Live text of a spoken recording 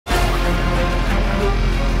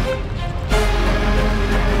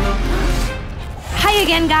Hey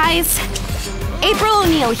again, guys. April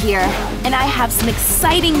O'Neil here, and I have some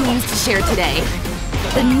exciting news to share today.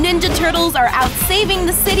 The Ninja Turtles are out saving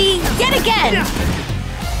the city yet again!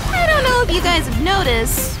 I don't know if you guys have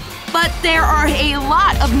noticed, but there are a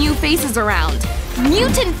lot of new faces around.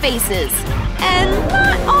 Mutant faces! And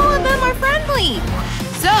not all of them are friendly.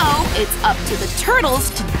 So, it's up to the Turtles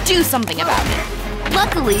to do something about it.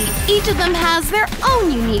 Luckily, each of them has their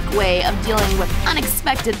own unique way of dealing with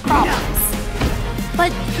unexpected problems.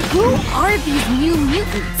 But who are these new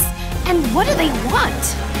mutants? And what do they want?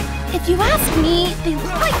 If you ask me, they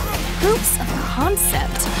look like proofs of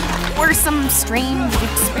concept. Or some strange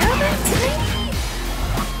experiment, maybe?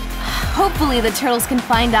 Hopefully the Turtles can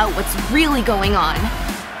find out what's really going on.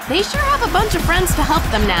 They sure have a bunch of friends to help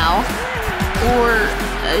them now. Or…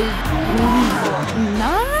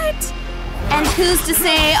 not? And who's to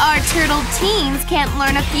say our turtle teens can't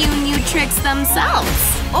learn a few new tricks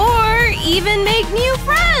themselves? Or even make new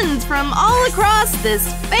friends from all across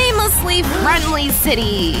this famously friendly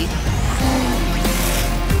city.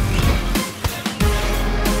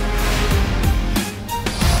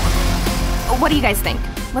 What do you guys think?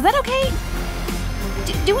 Was that okay?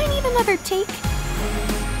 Do I need another take?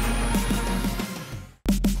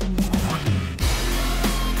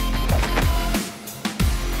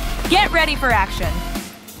 Get ready for action!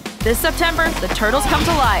 This September, the Turtles come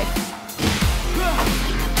to life.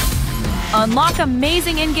 Unlock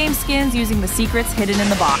amazing in-game skins using the secrets hidden in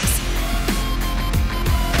the box.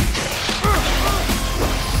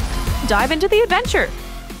 Dive into the adventure